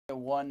A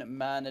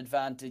one-man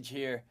advantage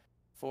here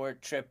for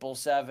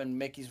 777.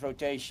 Mickey's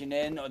rotation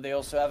in. They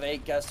also have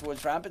 8 guys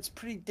towards ramp. It's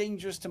pretty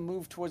dangerous to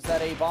move towards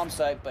that A bomb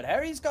site, but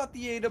Harry's got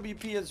the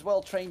AWP as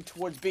well, trained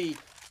towards B,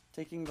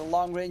 taking the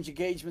long-range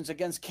engagements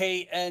against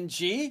K and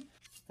G.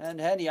 And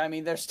Heni, I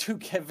mean, there's 2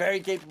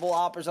 very capable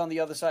oppers on the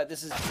other side.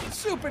 This is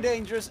super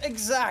dangerous.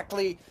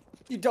 Exactly.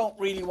 You don't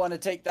really want to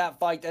take that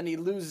fight, and he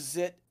loses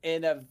it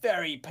in a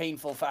very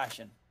painful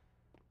fashion.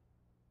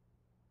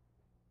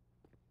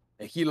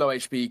 He low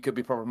HP could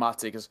be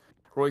problematic as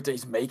Reuter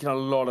is making a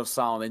lot of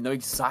sound. They know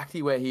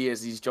exactly where he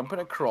is. He's jumping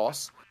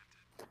across.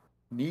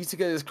 Needs to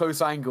get this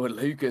close angle. And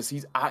Lucas,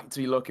 he's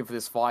actively looking for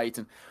this fight.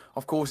 And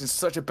of course, it's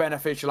such a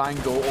beneficial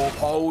angle of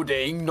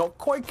holding, not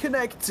quite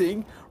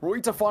connecting.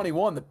 Reuter finally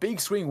won. The big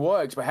swing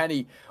works, but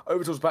Heni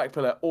over towards back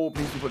pillar. All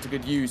needs to be put to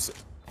good use.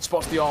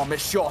 Spots the arm,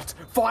 missed shot.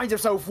 Finds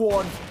himself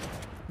one.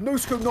 No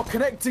scope not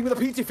connecting with a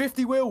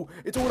PT50 will.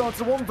 It's all down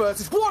to 1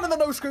 versus 1 and the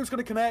no scope's going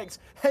to connect.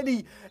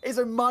 Heni is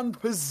a man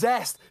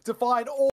possessed to find all